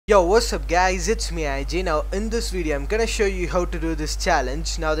Yo, what's up guys, it's me IJ. Now in this video I'm gonna show you how to do this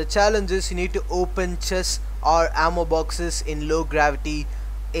challenge. Now the challenge is you need to open chests or ammo boxes in low gravity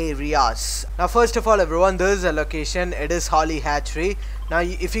areas. Now first of all everyone, there is a location, it is Holly Hatchery. Now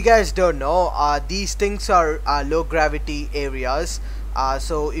if you guys don't know, these things are low gravity areas.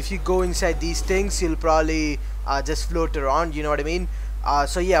 So if you go inside these things you'll probably just float around, you know what I mean.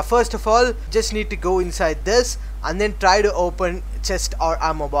 So yeah, first of all just need to go inside this and then try to open chest or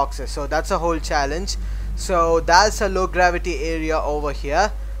ammo boxes. So that's a whole challenge. So that's a low gravity area over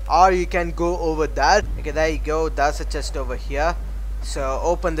here, or you can go over that. Okay, there you go, that's a chest over here. So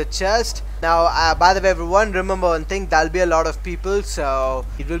open the chest. Now by the way everyone, remember one thing, there'll be a lot of people, so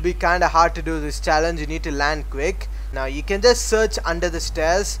it will be kinda hard to do this challenge. You need to land quick. Now you can just search under the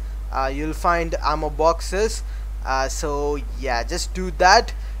stairs, you'll find ammo boxes. So yeah, just do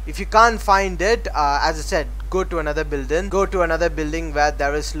that. If you can't find it, as I said, go to another building where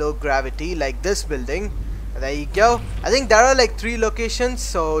there is low gravity, like this building. There you go. I think there are like 3 locations.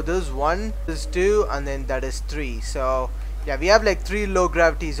 So there's 1, there's 2, and then that is 3. So yeah, we have like 3 low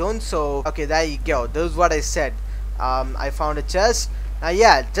gravity zones. So okay, there you go, this is what I said. I found a chest.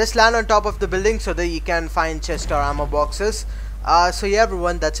 Yeah, just land on top of the building so that you can find chest or ammo boxes. So yeah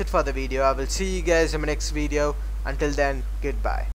everyone, that's it for the video. I will see you guys in my next video. Until then, goodbye.